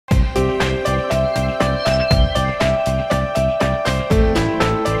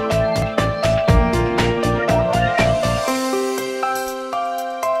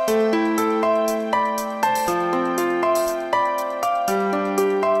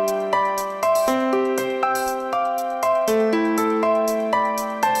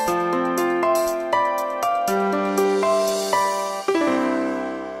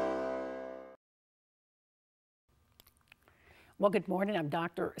Good morning. I'm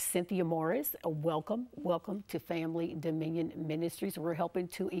Dr. Cynthia Morris. Welcome to Family Dominion Ministries. We're helping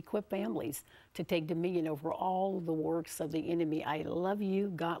to equip families to take dominion over all the works of the enemy. I love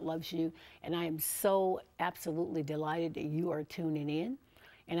you. God loves you. And I am so absolutely delighted that you are tuning in.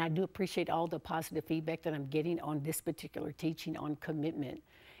 And I do appreciate all the positive feedback that I'm getting on this particular teaching on commitment.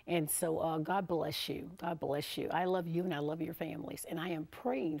 And so God bless you. God bless you. I love you and I love your families. And I am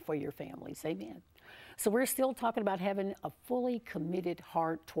praying for your families. Amen. So we're still talking about having a fully committed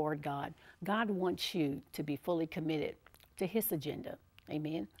heart toward God. God wants you to be fully committed to His agenda.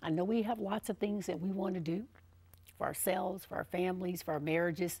 Amen. I know we have lots of things that we want to do for ourselves, for our families, for our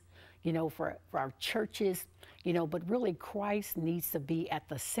marriages, for our churches, but really Christ needs to be at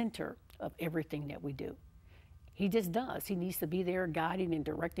the center of everything that we do. He just does. He needs to be there guiding and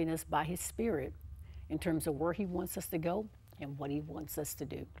directing us by His Spirit in terms of where He wants us to go and what He wants us to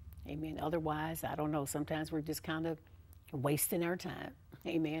do. Amen. Otherwise, I don't know, sometimes we're just kind of wasting our time.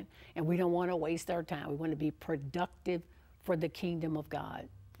 Amen. And we don't want to waste our time. We want to be productive for the kingdom of God.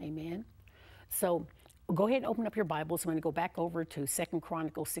 Amen. So go ahead and open up your Bibles. I'm going to go back over to 2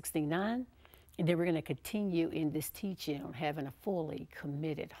 Chronicles 69, and then we're going to continue in this teaching on having a fully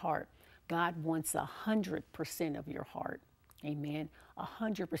committed heart. God wants 100% of your heart. Amen.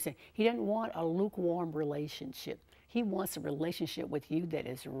 100%. He doesn't want a lukewarm relationship. He wants a relationship with you that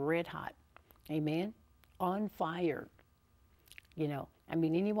is red hot. Amen. On fire.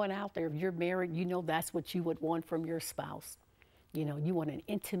 Anyone out there, if you're married, that's what you would want from your spouse. You want an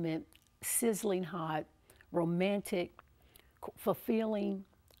intimate, sizzling hot, romantic, fulfilling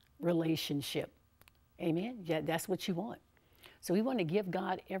relationship. Amen. Yeah, that's what you want. So we want to give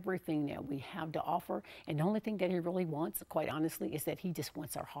God everything that we have to offer. And the only thing that He really wants, quite honestly, is that He just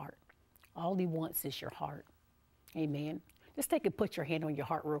wants our heart. All He wants is your heart. Amen. Just take and put your hand on your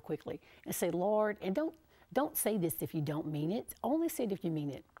heart real quickly and say, Lord, and don't say this if you don't mean it. Only say it if you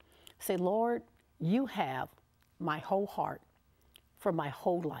mean it. Say, Lord, you have my whole heart for my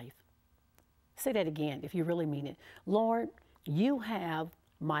whole life. Say that again if you really mean it. Lord, you have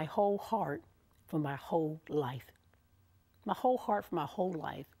my whole heart for my whole life. My whole heart for my whole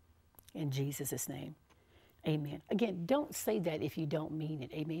life, in Jesus' name. Amen. Again, don't say that if you don't mean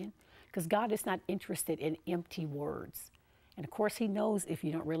it. Amen. Because God is not interested in empty words. And of course, He knows if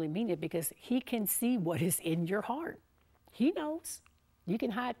you don't really mean it because He can see what is in your heart. He knows. You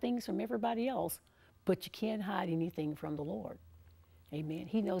can hide things from everybody else, but you can't hide anything from the Lord. Amen.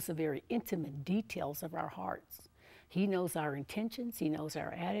 He knows the very intimate details of our hearts. He knows our intentions. He knows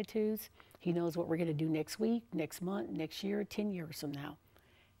our attitudes. He knows what we're going to do next week, next month, next year, 10 years from now.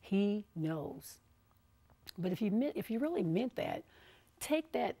 He knows. But if you really meant that,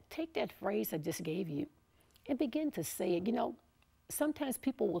 take that phrase I just gave you and begin to say it. Sometimes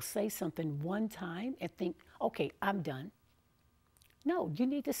people will say something one time and think, okay, I'm done. No, you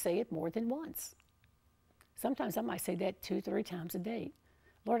need to say it more than once. Sometimes I might say that 2, 3 times a day.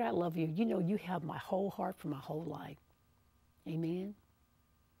 Lord, I love you. You have my whole heart for my whole life. Amen.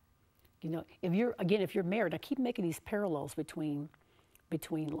 If you're married, I keep making these parallels between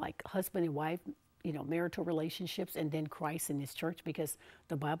like husband and wife, marital relationships, and then Christ and His church, because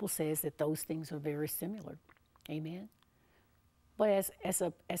the Bible says that those things are very similar. Amen. But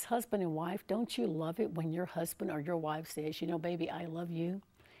as husband and wife, don't you love it when your husband or your wife says, baby, I love you,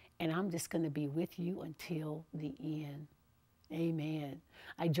 and I'm just going to be with you until the end. Amen.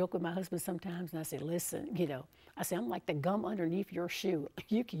 I joke with my husband sometimes, and I say, listen, I'm like the gum underneath your shoe.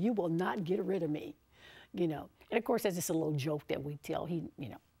 You will not get rid of me, And of course, that's just a little joke that we tell.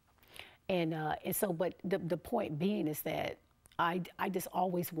 But the point being is that I just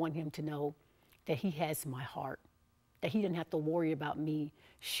always want him to know that he has my heart, that he doesn't have to worry about me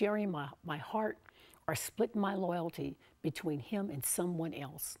sharing my heart or splitting my loyalty between him and someone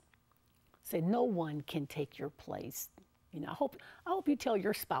else. Say, no one can take your place. I hope you tell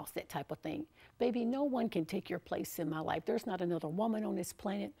your spouse that type of thing. Baby, no one can take your place in my life. There's not another woman on this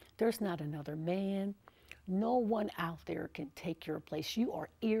planet. There's not another man. No one out there can take your place. You are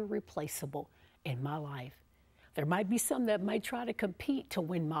irreplaceable in my life. There might be some that might try to compete to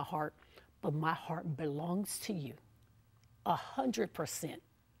win my heart, but my heart belongs to you. 100%.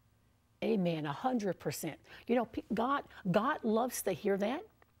 Amen. 100%. God loves to hear that.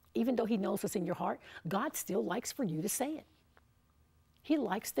 Even though He knows what's in your heart, God still likes for you to say it. He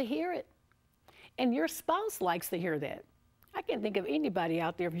likes to hear it. And your spouse likes to hear that. I can't think of anybody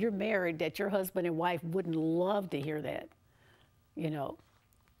out there, if you're married, that your husband and wife wouldn't love to hear that,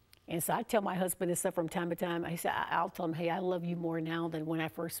 And so I tell my husband and stuff from time to time. I'll tell him, hey, I love you more now than when I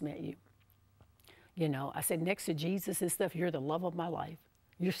first met you. I said, next to Jesus and stuff, you're the love of my life.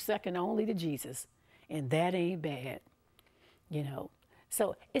 You're second only to Jesus, and that ain't bad. you know.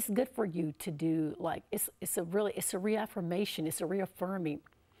 So it's good for you to do, like, it's a reaffirmation, it's a reaffirming,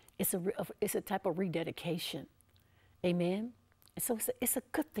 it's a type of rededication. Amen. And so it's a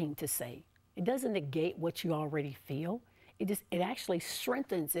good thing to say. It doesn't negate what you already feel. It actually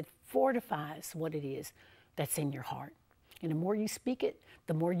strengthens, it fortifies what it is that's in your heart. And the more you speak it,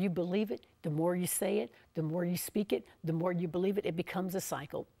 the more you believe it, the more you say it, the more you speak it, the more you believe it, it becomes a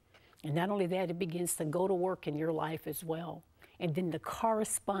cycle. And not only that, it begins to go to work in your life as well. And then the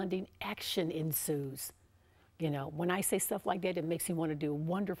corresponding action ensues. You know, when I say stuff like that, it makes me want to do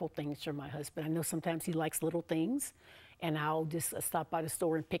wonderful things for my husband. I know sometimes he likes little things, and I'll just stop by the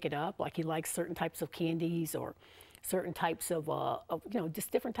store and pick it up. Like he likes certain types of candies or certain types of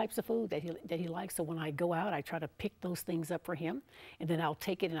just different types of food that he likes. So when I go out, I try to pick those things up for him, and then I'll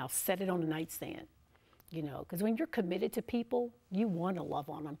take it and I'll set it on the nightstand. You know, because when you're committed to people, you want to love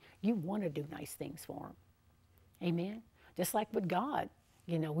on them. You want to do nice things for them. Amen. Just like with God,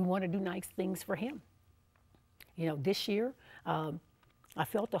 you know, we want to do nice things for him. You know, this year, I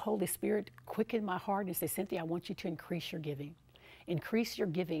felt the Holy Spirit quicken my heart and say, Cynthia, I want you to increase your giving. Increase your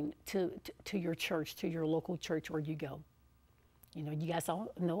giving to your church, to your local church where you go. You know, you guys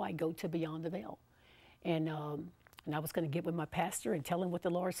all know I go to Beyond the Veil. And I was going to get with my pastor and tell him what the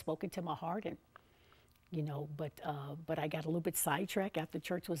Lord spoke into my heart. And, you know, but I got a little bit sidetracked after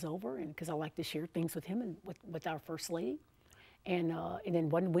church was over, and because I like to share things with him and with our First Lady. And then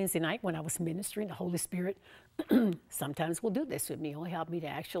one Wednesday night when I was ministering, the Holy Spirit sometimes will do this with me. He'll help me to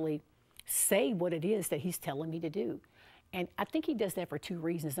actually say what it is that he's telling me to do. And I think he does that for two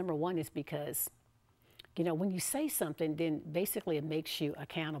reasons. Number one is because, you know, when you say something, then basically it makes you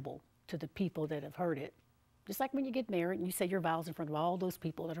accountable to the people that have heard it. Just like when you get married and you say your vows in front of all those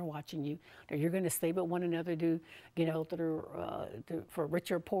people that are watching you, that you're going to stay with one another, for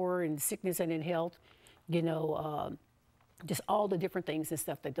richer, poorer, in sickness and in health, you know, just all the different things and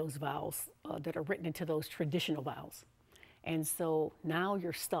stuff that those vows that are written into those traditional vows. And so now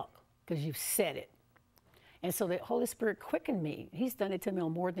you're stuck because you've said it. And so the Holy Spirit quickened me. He's done it to me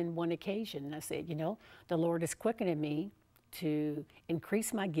on more than one occasion. And I said, you know, the Lord is quickening me to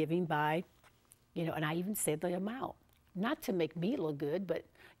increase my giving by, you know, and I even said the amount, not to make me look good, but,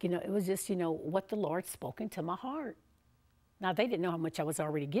 you know, it was just, you know, what the Lord spoke into my heart. Now, they didn't know how much I was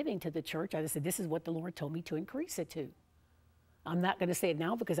already giving to the church. I just said, this is what the Lord told me to increase it to. I'm not going to say it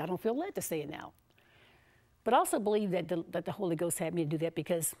now because I don't feel led to say it now. But I also believe that the Holy Ghost had me to do that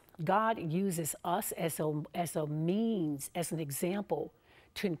because God uses us as a means, as an example,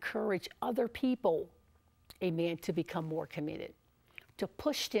 to encourage other people, amen, to become more committed, to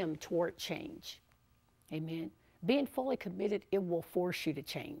push them toward change, amen. Being fully committed, it will force you to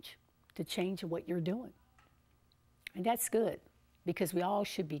change what you're doing. And that's good because we all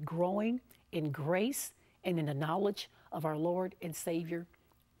should be growing in grace and in the knowledge of our Lord and Savior,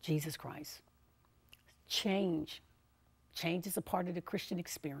 Jesus Christ. Change is a part of the Christian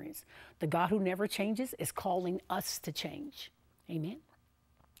experience. The God who never changes is calling us to change. Amen.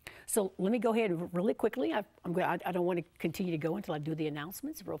 So let me go ahead really quickly. I don't want to continue to go until I do the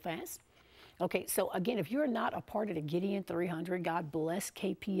announcements real fast. Okay, so again, if you're not a part of the Gideon 300, God bless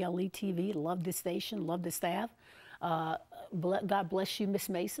KPLE-TV. Love this station, love the staff. God bless you, Miss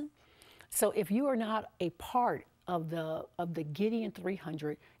Mason. So if you are not a part of the Gideon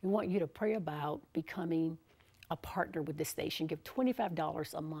 300, we want you to pray about becoming a partner with this station. Give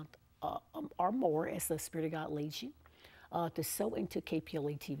 $25 a month or more as the Spirit of God leads you to sow into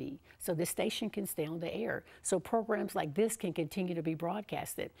KPLE-TV so this station can stay on the air. So programs like this can continue to be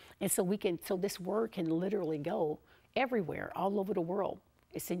broadcasted. And so this word can literally go everywhere, all over the world.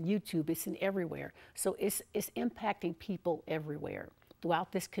 It's in YouTube, it's in everywhere. So it's impacting people everywhere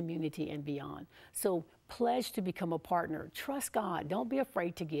throughout this community and beyond. So pledge to become a partner. Trust God. Don't be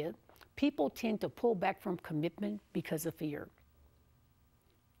afraid to give. People tend to pull back from commitment because of fear.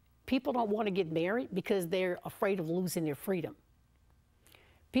 People don't want to get married because they're afraid of losing their freedom.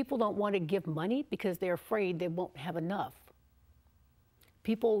 People don't want to give money because they're afraid they won't have enough.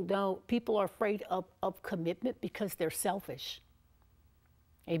 People are afraid of commitment because they're selfish.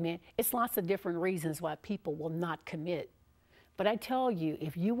 Amen. It's lots of different reasons why people will not commit. But I tell you,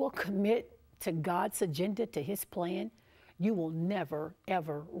 if you will commit to God's agenda, to his plan, you will never,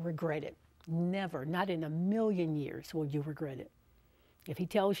 ever regret it. Never, not in a million years will you regret it. If he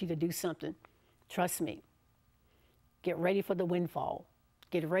tells you to do something, trust me, get ready for the windfall.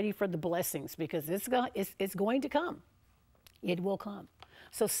 Get ready for the blessings because it's going to come. It will come.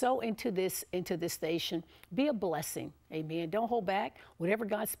 So sow into this station. Be a blessing. Amen. Don't hold back. Whatever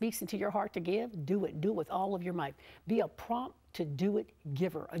God speaks into your heart to give, do it. Do it with all of your might. Be a prompt to do it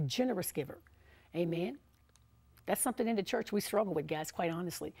giver, a generous giver. Amen. That's something in the church we struggle with, guys, quite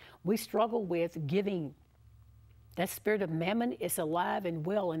honestly. We struggle with giving. That spirit of mammon is alive and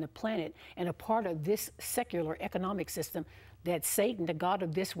well in the planet and a part of this secular economic system that Satan, the God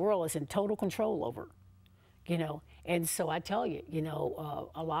of this world, is in total control over. And so I tell you,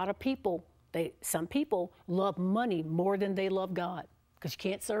 a lot of people, some people love money more than they love God, because you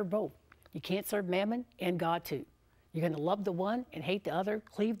can't serve both. You can't serve mammon and God too. You're going to love the one and hate the other,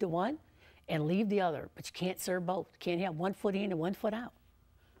 cleave the one and leave the other, but you can't serve both. You can't have one foot in and one foot out.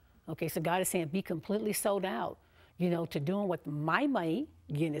 Okay, so God is saying be completely sold out, to doing with my money,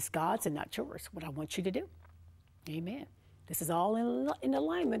 again, it's God's and not yours, what I want you to do. Amen. This is all in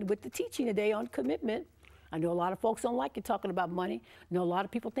alignment with the teaching today on commitment. I know a lot of folks don't like it talking about money. I know a lot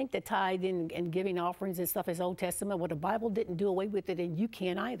of people think that tithing and giving offerings and stuff is Old Testament. Well, the Bible didn't do away with it, and you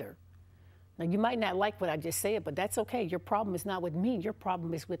can't either. Now, you might not like what I just said, but that's okay. Your problem is not with me. Your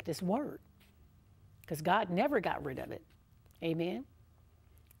problem is with this word, because God never got rid of it. Amen.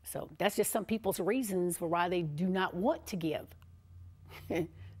 So that's just some people's reasons for why they do not want to give.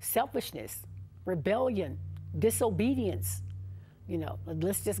 Selfishness, rebellion, disobedience. The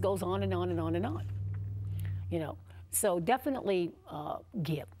list just goes on and on and on and on. So definitely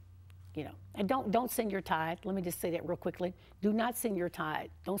give. And don't send your tithe. Let me just say that real quickly. Do not send your tithe.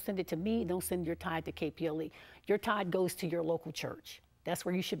 Don't send it to me. Don't send your tithe to KPLE. Your tithe goes to your local church. That's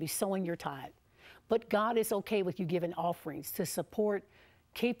where you should be sowing your tithe. But God is okay with you giving offerings to support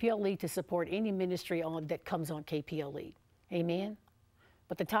KPLE, to support any ministry that comes on KPLE. Amen?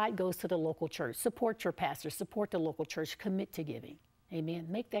 But the tithe goes to the local church. Support your pastor. Support the local church. Commit to giving. Amen?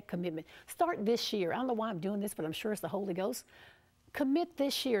 Make that commitment. Start this year. I don't know why I'm doing this, but I'm sure it's the Holy Ghost. Commit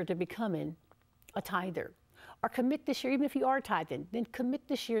this year to becoming a tither. Or commit this year, even if you are tithing, then commit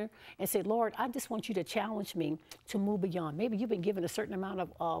this year and say, Lord, I just want you to challenge me to move beyond. Maybe you've been given a certain amount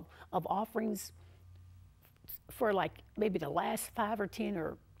of offerings for like maybe the last 5 or 10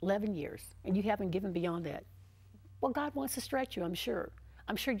 or 11 years, and you haven't given beyond that. Well, God wants to stretch you, I'm sure.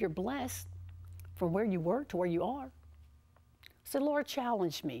 I'm sure you're blessed from where you were to where you are. So, Lord,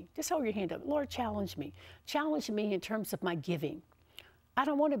 challenge me. Just hold your hand up. Lord, challenge me. Challenge me in terms of my giving. I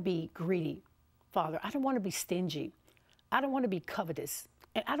don't want to be greedy, Father. I don't want to be stingy. I don't want to be covetous.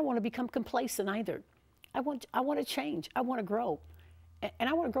 And I don't want to become complacent either. I want to change. I want to grow. And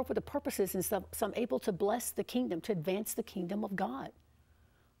I want to grow for the purposes and stuff so I'm able to bless the kingdom, to advance the kingdom of God.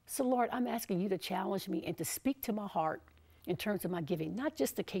 So, Lord, I'm asking you to challenge me and to speak to my heart in terms of my giving, not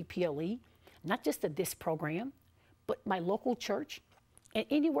just to KPLE, not just to this program, but my local church and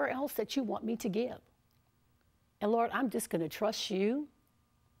anywhere else that you want me to give. And Lord, I'm just going to trust you.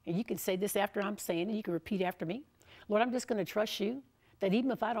 And you can say this after I'm saying it. You can repeat after me. Lord, I'm just going to trust you that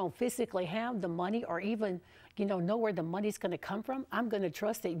even if I don't physically have the money or even, know where the money's going to come from, I'm going to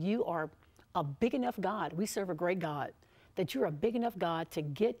trust that you are a big enough God. We serve a great God, that you're a big enough God to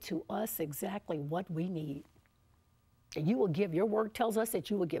get to us exactly what we need. And you will give, your word tells us that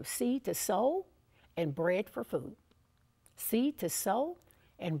you will give seed to sow and bread for food. Seed to sow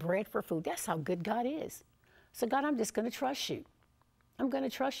and bread for food. That's how good God is. So God, I'm just going to trust you. I'm going to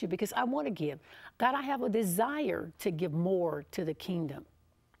trust you because I want to give. God, I have a desire to give more to the kingdom.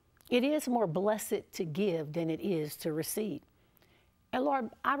 It is more blessed to give than it is to receive. And Lord,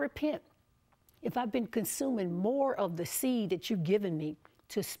 I repent if I've been consuming more of the seed that you've given me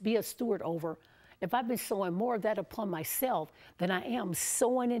to be a steward over. If I've been sowing more of that upon myself than I am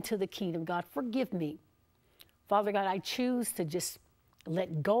sowing into the kingdom, God, forgive me. Father God, I choose to just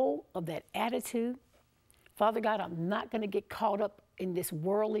let go of that attitude. Father God, I'm not going to get caught up in this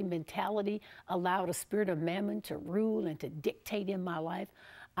worldly mentality, allow the spirit of mammon to rule and to dictate in my life.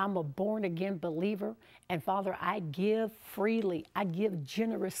 I'm a born-again believer, and Father, I give freely. I give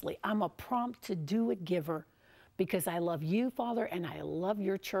generously. I'm a prompt-to-do-it giver because I love you, Father, and I love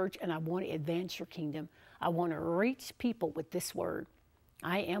your church, and I want to advance your kingdom. I want to reach people with this word.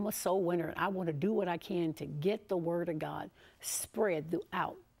 I am a soul winner, and I want to do what I can to get the word of God spread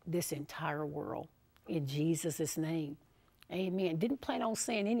throughout this entire world. In Jesus' name, amen. Didn't plan on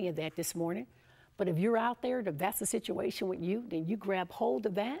saying any of that this morning, but if you're out there, if that's the situation with you, then you grab hold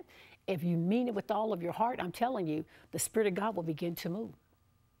of that. If you mean it with all of your heart, I'm telling you, the Spirit of God will begin to move.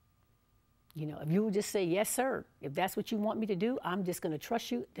 If you will just say, yes, sir, if that's what you want me to do, I'm just going to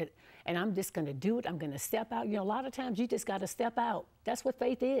trust you, and I'm just going to do it. I'm going to step out. A lot of times you just got to step out. That's what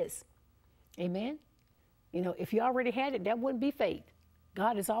faith is. Amen. If you already had it, that wouldn't be faith.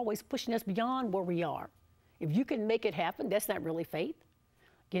 God is always pushing us beyond where we are. If you can make it happen, that's not really faith,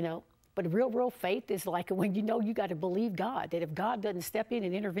 But real faith is like when you got to believe God, that if God doesn't step in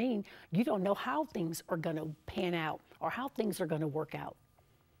and intervene, you don't know how things are going to pan out or how things are going to work out.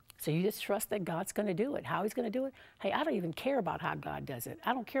 So you just trust that God's going to do it. How he's going to do it? Hey, I don't even care about how God does it.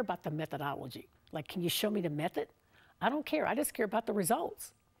 I don't care about the methodology. Like, can you show me the method? I don't care. I just care about the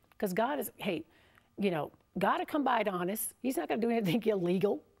results. Because God is, hey, you know, God will come by it honest. He's not going to do anything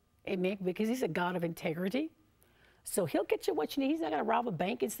illegal. Amen. Because he's a God of integrity. So he'll get you what you need. He's not going to rob a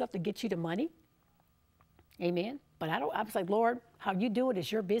bank and stuff to get you the money. Amen. But I was like, Lord, how you do it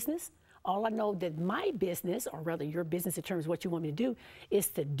is your business. All I know that my business, or rather your business in terms of what you want me to do, is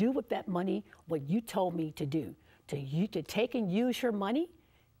to do with that money what you told me to do. To take and use your money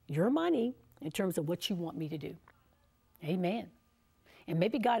in terms of what you want me to do. Amen. And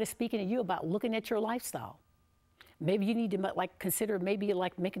maybe God is speaking to you about looking at your lifestyle. Maybe you need to consider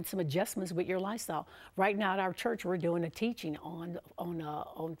making some adjustments with your lifestyle. Right now at our church, we're doing a teaching on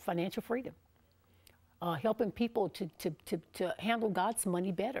financial freedom, helping people to handle God's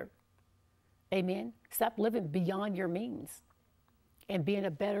money better. Amen. Stop living beyond your means and being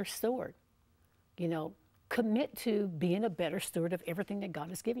a better steward. You know, commit to being a better steward of everything that God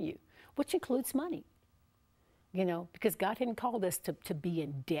has given you, which includes money. You know, because God hadn't called us to be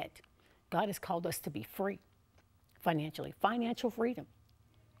in debt. God has called us to be free financially, financial freedom.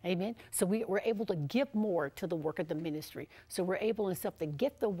 Amen. So we're able to give more to the work of the ministry. So we're able and stuff to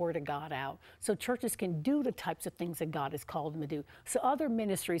get the word of God out. So churches can do the types of things that God has called them to do. So other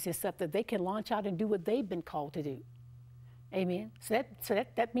ministries and stuff that they can launch out and do what they've been called to do. Amen. So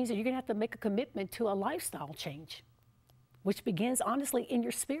that means that you're going to have to make a commitment to a lifestyle change, which begins honestly in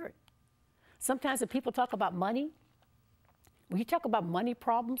your spirit. Sometimes when people talk about money, when you talk about money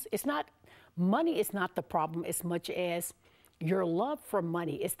problems, money is not the problem as much as your love for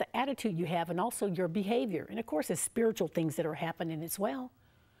money. It's the attitude you have and also your behavior. And of course, it's spiritual things that are happening as well.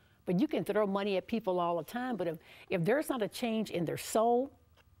 But you can throw money at people all the time. But if there's not a change in their soul,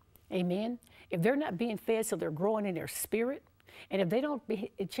 amen, if they're not being fed so they're growing in their spirit, and if they don't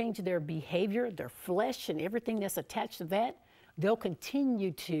change their behavior, their flesh and everything that's attached to that, they'll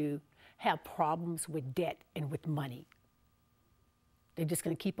continue to have problems with debt and with money. They're just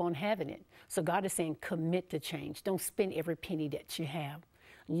going to keep on having it. So God is saying, commit to change. Don't spend every penny that you have.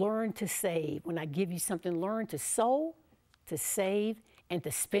 Learn to save. When I give you something, learn to sow, to save, and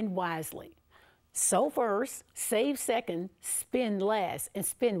to spend wisely. Sow first, save second, spend last, and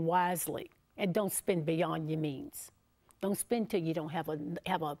spend wisely. And don't spend beyond your means. Don't spend till you don't have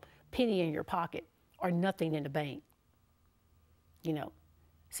a penny in your pocket or nothing in the bank. You know.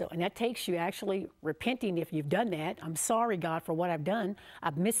 So, and that takes you actually repenting if you've done that. I'm sorry, God, for what I've done.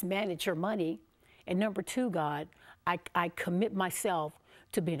 I've mismanaged your money. And number two, God, I commit myself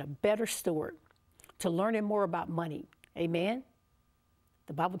to being a better steward, to learning more about money. Amen?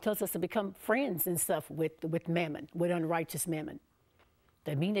 The Bible tells us to become friends and stuff with mammon, with unrighteous mammon.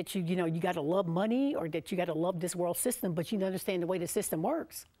 That mean that you got to love money or that you got to love this world system, but you don't understand the way the system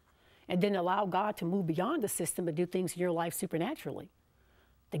works. And then allow God to move beyond the system and do things in your life supernaturally.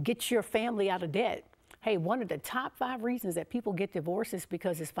 To get your family out of debt. Hey, one of the top 5 reasons that people get divorced is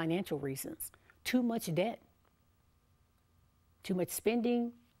because it's financial reasons. Too much debt. Too much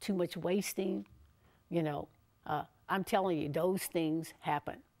spending, too much wasting. You know, I'm telling you, those things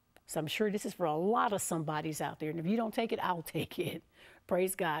happen. So I'm sure this is for a lot of somebodies out there. And if you don't take it, I'll take it.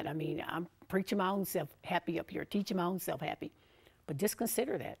 Praise God. I mean, I'm preaching my own self happy up here, teaching my own self happy. But just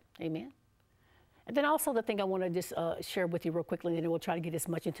consider that. Amen. And then also the thing I want to just share with you real quickly, and then we'll try to get as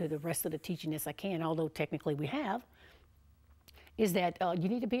much into the rest of the teaching as I can, although technically we have, is that you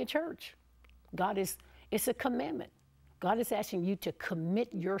need to be a church. It's a commandment. God is asking you to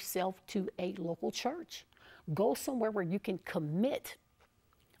commit yourself to a local church. Go somewhere where you can commit.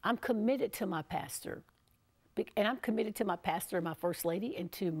 I'm committed to my pastor. And I'm committed to my pastor and my first lady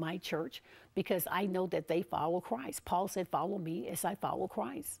and to my church because I know that they follow Christ. Paul said, follow me as I follow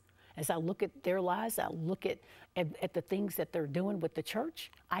Christ. As I look at their lives, I look at the things that they're doing with the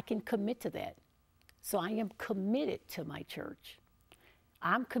church, I can commit to that. So I am committed to my church.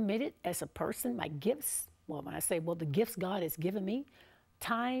 I'm committed as a person, my gifts. Well, when I say, the gifts God has given me,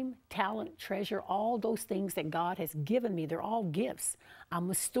 time, talent, treasure, all those things that God has given me, they're all gifts. I'm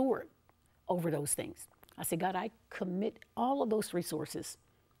a steward over those things. I say, God, I commit all of those resources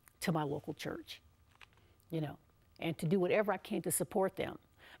to my local church, and to do whatever I can to support them.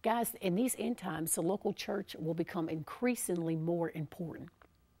 Guys, in these end times, the local church will become increasingly more important.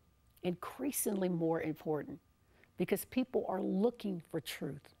 Increasingly more important because people are looking for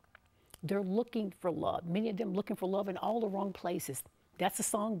truth. They're looking for love. Many of them looking for love in all the wrong places. That's a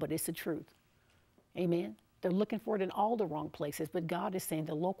song, but it's the truth. Amen. They're looking for it in all the wrong places. But God is saying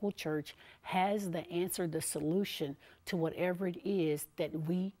the local church has the answer, the solution to whatever it is that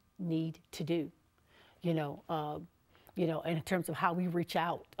we need to do. in terms of how we reach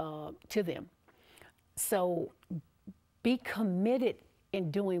out to them. So be committed in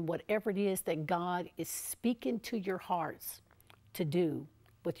doing whatever it is that God is speaking to your hearts to do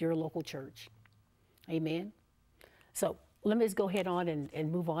with your local church. Amen. So let me just go ahead on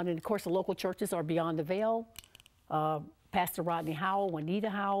and move on. And of course, the local churches are Beyond the Veil, Pastor Rodney Howell, Juanita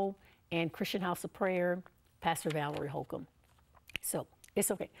Howell, and Christian House of Prayer, Pastor Valerie Holcomb. So it's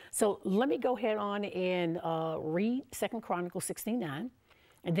okay. So let me go ahead on and read 2 Chronicles 69.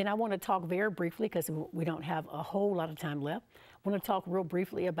 And then I want to talk very briefly, because we don't have a whole lot of time left. I want to talk real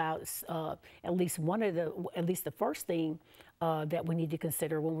briefly about at least the first thing that we need to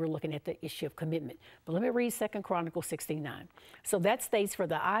consider when we're looking at the issue of commitment. But let me read 2 Chronicles 69. So that states, "For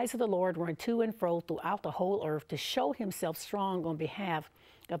the eyes of the Lord run to and fro throughout the whole earth to show himself strong on behalf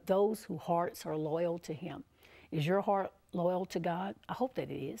of those whose hearts are loyal to him." Is your heart loyal to God? I hope that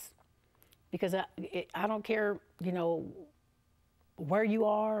it is. Because I don't care, where you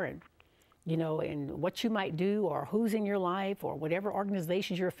are and what you might do or who's in your life or whatever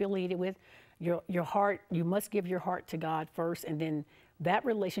organizations you're affiliated with. Your heart, you must give your heart to God first, and then that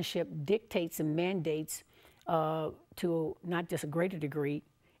relationship dictates and mandates to not just a greater degree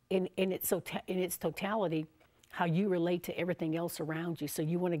in its totality how you relate to everything else around you. So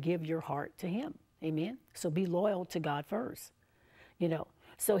you want to give your heart to him. Amen. So be loyal to God first.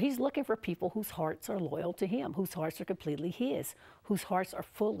 So he's looking for people whose hearts are loyal to him, whose hearts are completely his, whose hearts are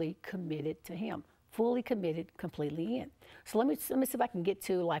fully committed to him, fully committed, completely in. So let me see if I can get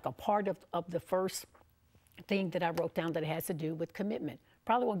to like a part of the first thing that I wrote down that has to do with commitment.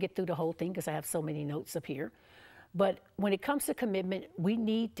 Probably won't get through the whole thing because I have so many notes up here. But when it comes to commitment, we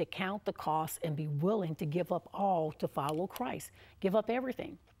need to count the cost and be willing to give up all to follow Christ. Give up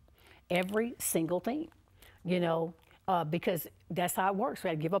everything, every single thing, because that's how it works. We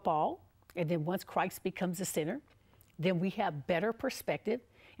have to give up all. And then once Christ becomes the center, then we have better perspective.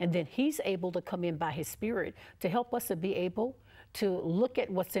 And then he's able to come in by his Spirit to help us to be able to look at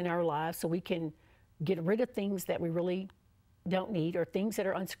what's in our lives so we can get rid of things that we really don't need, or things that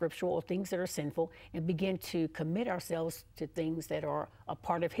are unscriptural, or things that are sinful, and begin to commit ourselves to things that are a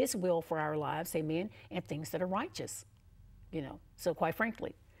part of his will for our lives, amen, and things that are righteous, So quite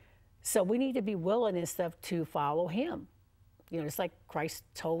frankly, so we need to be willing and stuff to follow him. It's like Christ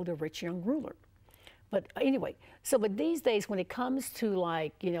told a rich young ruler. But anyway, but these days when it comes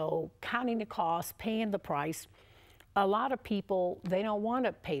to counting the cost, paying the price, a lot of people, they don't want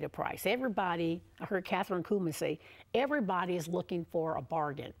to pay the price. Everybody, I heard Catherine Kuhlman say, everybody is looking for a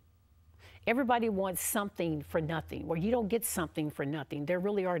bargain. Everybody wants something for nothing. Well, you don't get something for nothing. There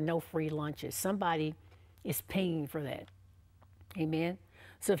really are no free lunches. Somebody is paying for that. Amen.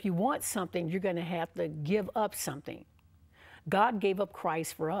 So if you want something, you're going to have to give up something. God gave up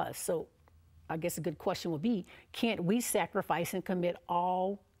Christ for us. So I guess a good question would be, can't we sacrifice and commit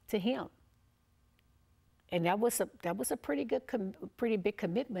all to him? And that was a pretty big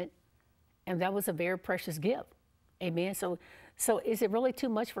commitment, and that was a very precious gift. Amen. So is it really too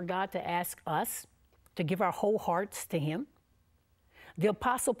much for God to ask us to give our whole hearts to him? The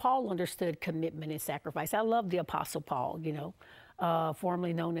Apostle Paul understood commitment and sacrifice. I love the Apostle Paul,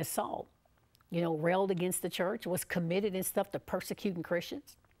 formerly known as Saul. Railed against the church, was committed and stuff to persecuting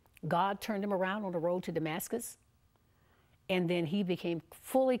Christians. God turned him around on the road to Damascus. And then he became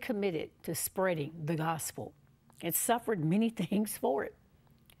fully committed to spreading the gospel and suffered many things for it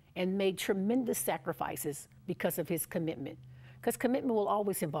and made tremendous sacrifices because of his commitment. Because commitment will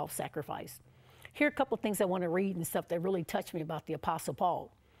always involve sacrifice. Here are a couple of things I want to read and stuff that really touched me about the Apostle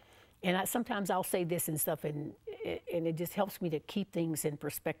Paul. And sometimes I'll say this and stuff, and it just helps me to keep things in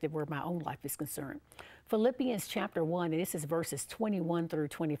perspective where my own life is concerned. Philippians chapter 1, and this is verses 21 through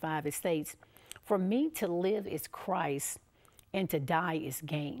 25, it states, "For me to live is Christ, and to die is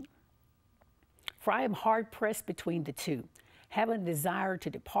gain. For I am hard pressed between the two, having a desire to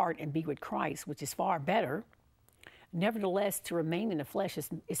depart and be with Christ, which is far better. Nevertheless, to remain in the flesh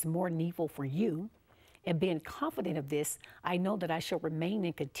is more needful for you. And being confident of this, I know that I shall remain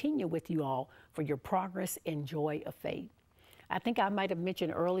and continue with you all for your progress and joy of faith." I think I might have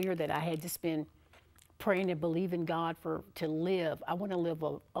mentioned earlier that I had just been praying and believing God to live. I want to live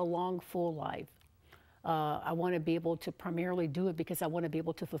a long, full life. I want to be able to primarily do it because I want to be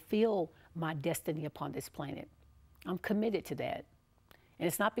able to fulfill my destiny upon this planet. I'm committed to that. And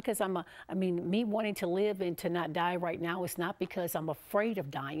it's not because me wanting to live and to not die right now, it's not because I'm afraid of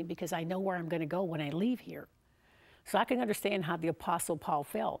dying, because I know where I'm going to go when I leave here. So I can understand how the Apostle Paul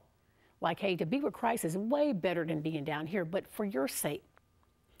felt. Like, hey, to be with Christ is way better than being down here, but for your sake,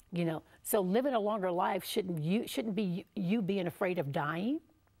 So living a longer life shouldn't be you being afraid of dying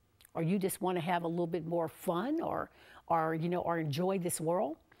or you just want to have a little bit more fun, or you know, or enjoy this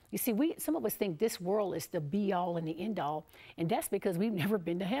world. You see, some of us think this world is the be all and the end all, and that's because we've never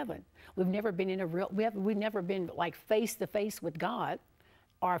been to heaven. We've never been in a real, we've never been like face to face with God,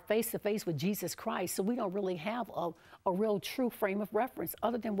 or face to face with Jesus Christ. So we don't really have a real true frame of reference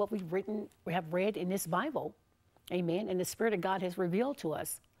other than what we have read in this Bible. Amen. And the Spirit of God has revealed to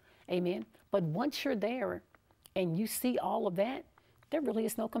us. Amen. But once you're there and you see all of that, there really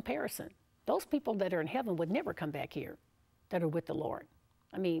is no comparison. Those people that are in heaven would never come back here that are with the Lord.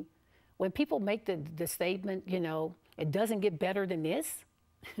 I mean, when people make the statement, you know, it doesn't get better than this.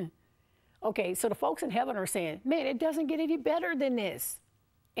 Okay, so the folks in heaven are saying, man, it doesn't get any better than this.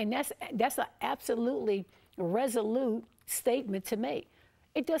 And that's an absolutely resolute statement to make.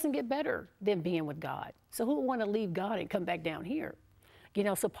 It doesn't get better than being with God. So who would want to leave God and come back down here? You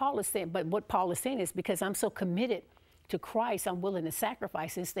know, so Paul is saying, but what Paul is saying is, because I'm so committed to Christ, I'm willing to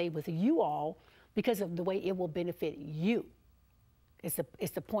sacrifice and stay with you all because of the way it will benefit you. It's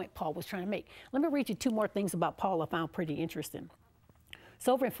the point Paul was trying to make. Let me read you two more things about Paul I found pretty interesting.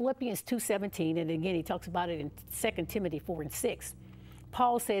 So over in Philippians 2:17, and again, he talks about it in 2 Timothy 4:6.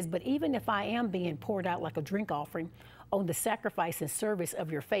 Paul says, but even if I am being poured out like a drink offering on the sacrifice and service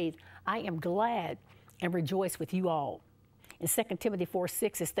of your faith, I am glad and rejoice with you all. In 2 Timothy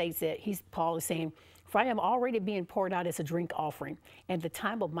 4:6, it states that Paul is saying, for I am already being poured out as a drink offering, and the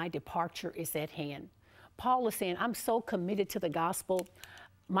time of my departure is at hand. Paul is saying, I'm so committed to the gospel.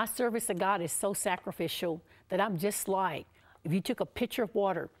 My service to God is so sacrificial that I'm just like, if you took a pitcher of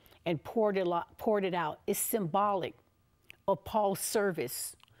water and poured it out, it's symbolic of Paul's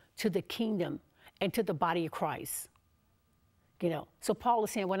service to the kingdom and to the body of Christ. You know, so Paul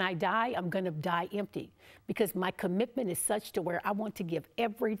is saying, when I die, I'm going to die empty, because my commitment is such to where I want to give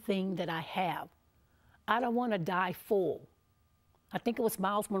everything that I have. I don't want to die full. I think it was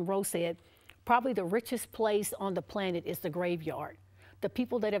Miles Monroe said, probably the richest place on the planet is the graveyard. The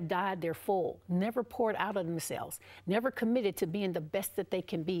people that have died, they're full, never poured out of themselves, never committed to being the best that they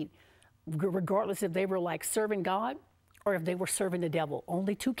can be, regardless if they were like serving God or if they were serving the devil.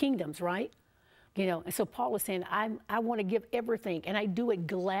 Only two kingdoms, right? You know, and so Paul is saying, I want to give everything, and I do it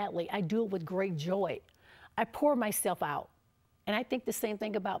gladly. I do it with great joy. I pour myself out. And I think the same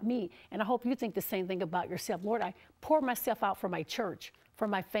thing about me, and I hope you think the same thing about yourself. Lord, I pour myself out for my church, for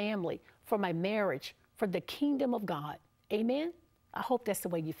my family, for my marriage, for the kingdom of God. Amen? I hope that's the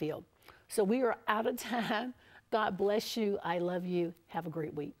way you feel. So we are out of time. God bless you. I love you. Have a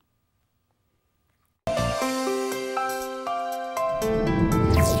great week.